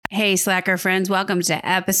Hey, Slacker friends, welcome to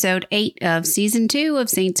episode 8 of season 2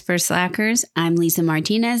 of Saints for Slackers. I'm Lisa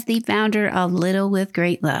Martinez, the founder of Little with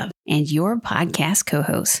Great Love and your podcast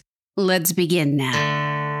co-host. Let's begin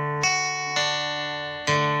now.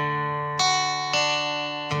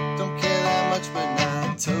 Don't care that much, but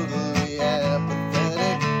not totally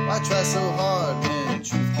apathetic. Why try so hard when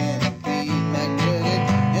truth can't be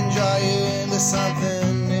magnetic and draw you into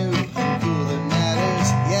something new, cool that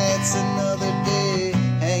matters? Yeah, it's another day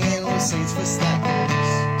hanging with Saints for Slackers.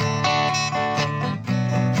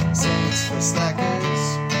 Saints for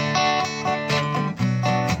Slackers.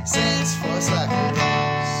 Saints for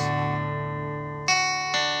Slackers.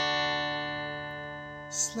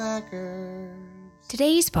 Slackers.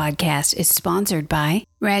 Today's podcast is sponsored by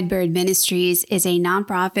Redbird Ministries is a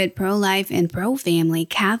nonprofit pro-life and pro-family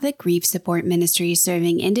Catholic grief support ministry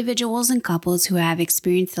serving individuals and couples who have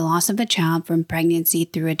experienced the loss of a child from pregnancy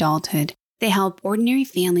through adulthood. They help ordinary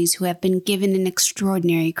families who have been given an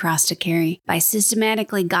extraordinary cross to carry by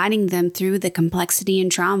systematically guiding them through the complexity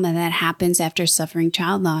and trauma that happens after suffering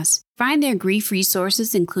child loss. Find their grief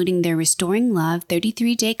resources, including their Restoring Love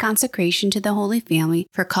 33-day consecration to the Holy Family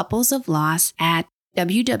for couples of loss at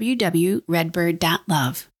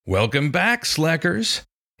www.redbird.love. Welcome back, Slackers.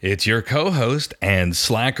 It's your co-host and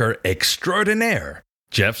Slacker extraordinaire,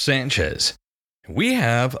 Jeff Sanchez. We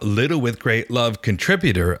have Little with Great Love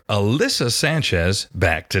contributor Alyssa Sanchez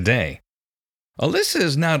back today. Alyssa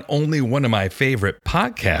is not only one of my favorite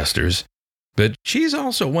podcasters, but she's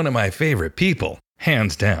also one of my favorite people,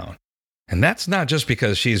 hands down. And that's not just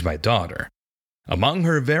because she's my daughter. Among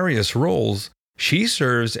her various roles, she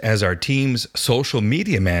serves as our team's social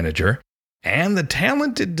media manager and the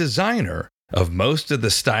talented designer of most of the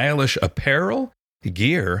stylish apparel,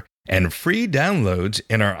 gear, and free downloads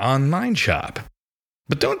in our online shop.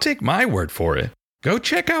 But don't take my word for it. Go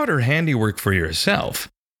check out her handiwork for yourself.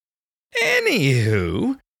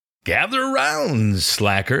 Anywho, gather round,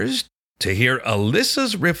 Slackers, to hear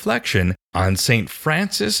Alyssa's reflection on St.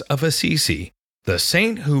 Francis of Assisi, the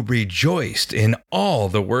saint who rejoiced in all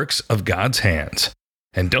the works of God's hands.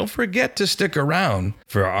 And don't forget to stick around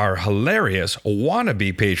for our hilarious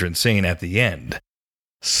wannabe patron saint at the end.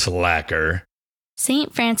 Slacker.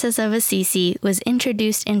 St. Francis of Assisi was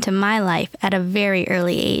introduced into my life at a very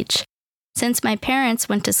early age. Since my parents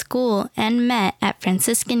went to school and met at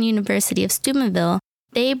Franciscan University of Steubenville,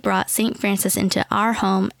 they brought St. Francis into our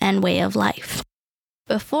home and way of life.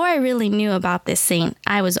 Before I really knew about this saint,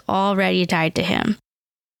 I was already tied to him.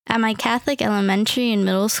 At my Catholic elementary and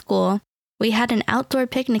middle school, we had an outdoor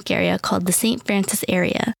picnic area called the St. Francis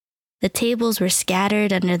area. The tables were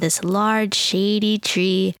scattered under this large, shady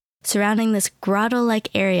tree, surrounding this grotto-like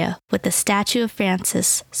area with the statue of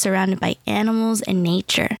Francis surrounded by animals and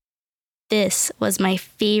nature. This was my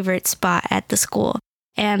favorite spot at the school,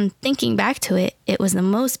 and thinking back to it, it was the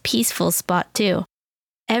most peaceful spot too.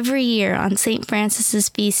 Every year on St. Francis's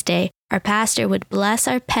feast day, our pastor would bless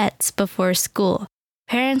our pets before school.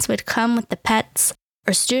 Parents would come with the pets,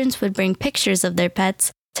 or students would bring pictures of their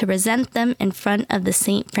pets to present them in front of the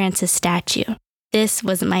St. Francis statue. This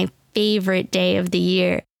was my favorite day of the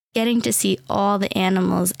year, getting to see all the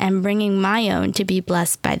animals and bringing my own to be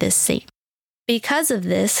blessed by this saint. Because of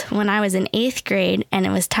this, when I was in 8th grade and it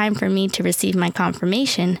was time for me to receive my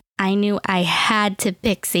confirmation, I knew I had to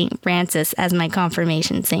pick St. Francis as my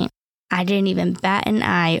confirmation saint. I didn't even bat an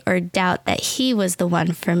eye or doubt that he was the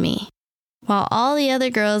one for me. While all the other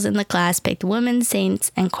girls in the class picked women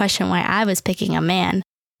saints and questioned why I was picking a man,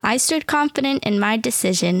 I stood confident in my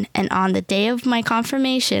decision, and on the day of my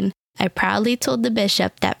confirmation, I proudly told the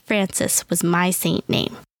bishop that Francis was my saint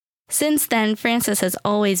name. Since then, Francis has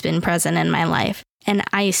always been present in my life, and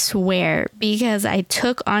I swear, because I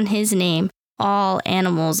took on his name, all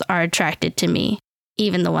animals are attracted to me,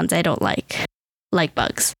 even the ones I don't like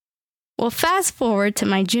bugs. Well, fast forward to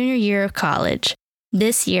my junior year of college.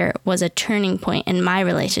 This year was a turning point in my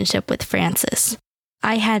relationship with Francis.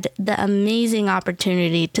 I had the amazing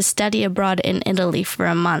opportunity to study abroad in Italy for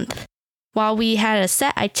a month. While we had a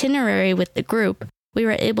set itinerary with the group, we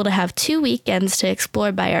were able to have 2 weekends to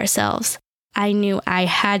explore by ourselves. I knew I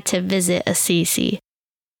had to visit Assisi.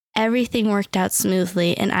 Everything worked out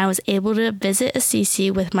smoothly, and I was able to visit Assisi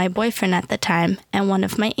with my boyfriend at the time and one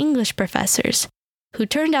of my English professors, who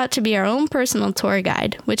turned out to be our own personal tour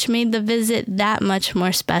guide, which made the visit that much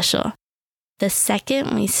more special. The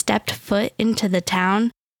second we stepped foot into the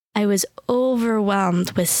town, I was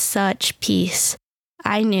overwhelmed with such peace.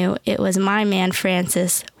 I knew it was my man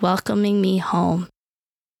Francis welcoming me home.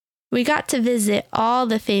 We got to visit all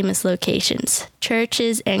the famous locations,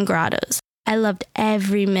 churches, and grottos. I loved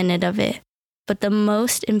every minute of it. But the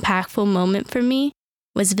most impactful moment for me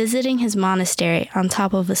was visiting his monastery on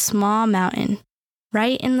top of a small mountain.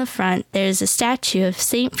 Right in the front, there is a statue of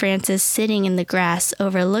St. Francis sitting in the grass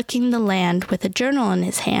overlooking the land with a journal in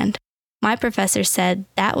his hand. My professor said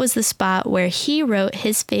that was the spot where he wrote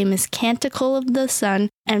his famous Canticle of the Sun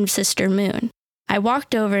and Sister Moon. I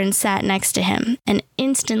walked over and sat next to him and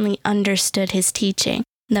instantly understood his teaching,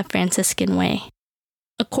 the Franciscan way.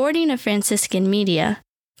 According to Franciscan media,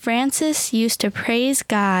 Francis used to praise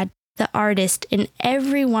God, the artist, in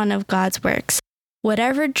every one of God's works.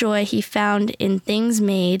 Whatever joy he found in things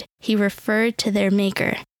made, he referred to their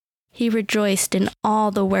maker. He rejoiced in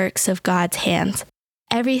all the works of God's hands.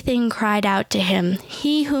 Everything cried out to him,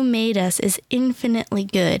 "He who made us is infinitely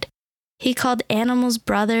good." He called animals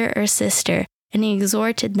brother or sister, and he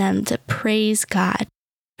exhorted them to praise God.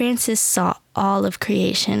 Francis saw all of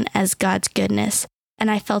creation as God's goodness,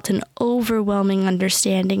 and I felt an overwhelming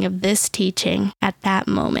understanding of this teaching at that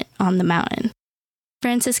moment on the mountain.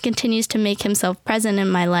 Francis continues to make himself present in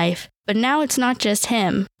my life, but now it's not just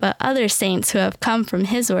him, but other saints who have come from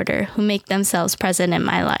his order who make themselves present in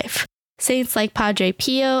my life. Saints like Padre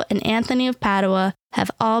Pio and Anthony of Padua have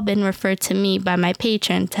all been referred to me by my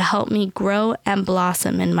patron to help me grow and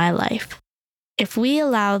blossom in my life. If we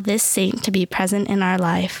allow this saint to be present in our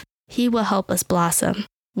life, he will help us blossom,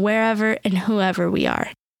 wherever and whoever we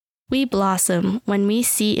are. We blossom when we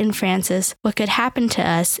see in Francis what could happen to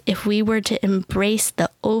us if we were to embrace the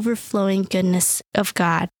overflowing goodness of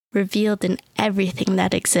God revealed in everything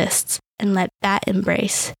that exists, and let that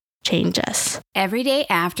embrace change us. Every day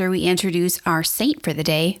after we introduce our saint for the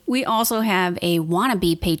day, we also have a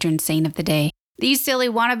wannabe patron saint of the day. These silly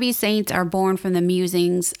wannabe saints are born from the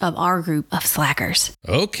musings of our group of slackers.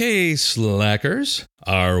 Okay, slackers.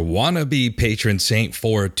 Our wannabe patron saint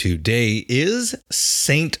for today is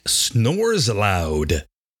Saint Snores Loud,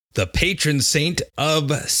 the patron saint of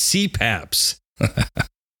CPAPs.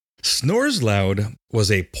 Snores Loud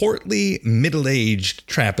was a portly, middle-aged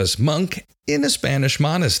Trappist monk in a Spanish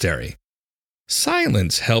monastery.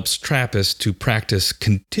 Silence helps Trappists to practice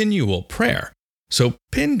continual prayer, so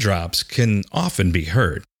pin drops can often be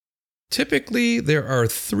heard. Typically, there are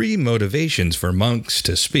 3 motivations for monks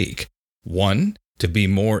to speak. 1, to be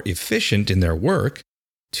more efficient in their work.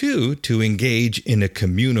 2, to engage in a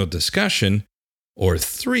communal discussion. Or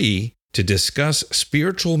 3, to discuss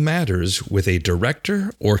spiritual matters with a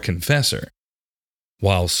director or confessor.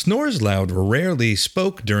 While Snores Loud rarely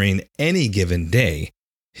spoke during any given day,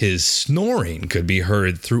 his snoring could be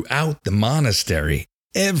heard throughout the monastery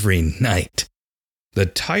every night. The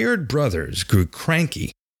tired brothers grew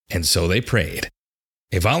cranky, and so they prayed.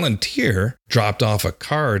 A volunteer dropped off a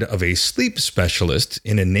card of a sleep specialist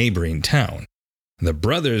in a neighboring town. The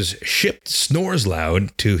brothers shipped Snores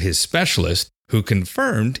Loud to his specialist, who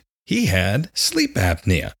confirmed he had sleep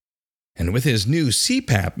apnea. And with his new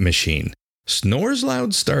CPAP machine, Snores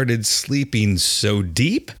Loud started sleeping so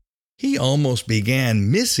deep, he almost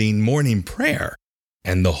began missing morning prayer.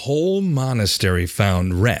 And the whole monastery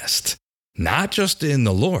found rest, not just in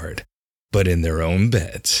the Lord, but in their own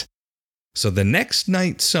beds. So the next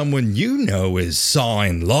night someone you know is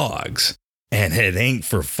sawing logs, and it ain't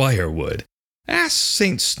for firewood, ask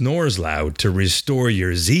St. Snores Loud to restore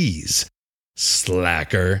your Z's.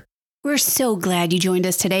 Slacker. We're so glad you joined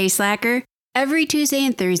us today, Slacker. Every Tuesday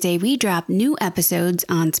and Thursday, we drop new episodes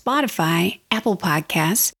on Spotify, Apple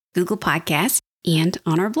Podcasts, Google Podcasts, and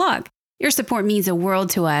on our blog. Your support means the world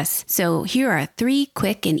to us, so here are 3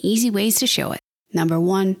 quick and easy ways to show it. Number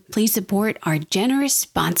 1, please support our generous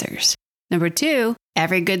sponsors. Number 2,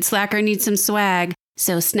 every good slacker needs some swag,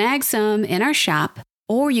 so snag some in our shop,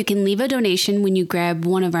 or you can leave a donation when you grab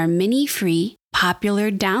one of our many free,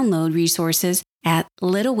 popular download resources at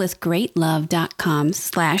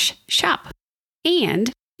littlewithgreatlove.com/shop.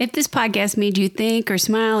 And if this podcast made you think or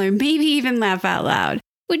smile or maybe even laugh out loud,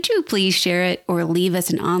 would you please share it or leave us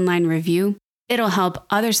an online review? It'll help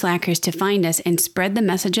other slackers to find us and spread the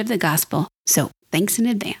message of the gospel. So thanks in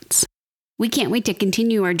advance. We can't wait to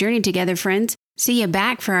continue our journey together, friends. See you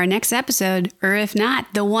back for our next episode, or if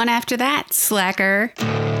not, the one after that, slacker.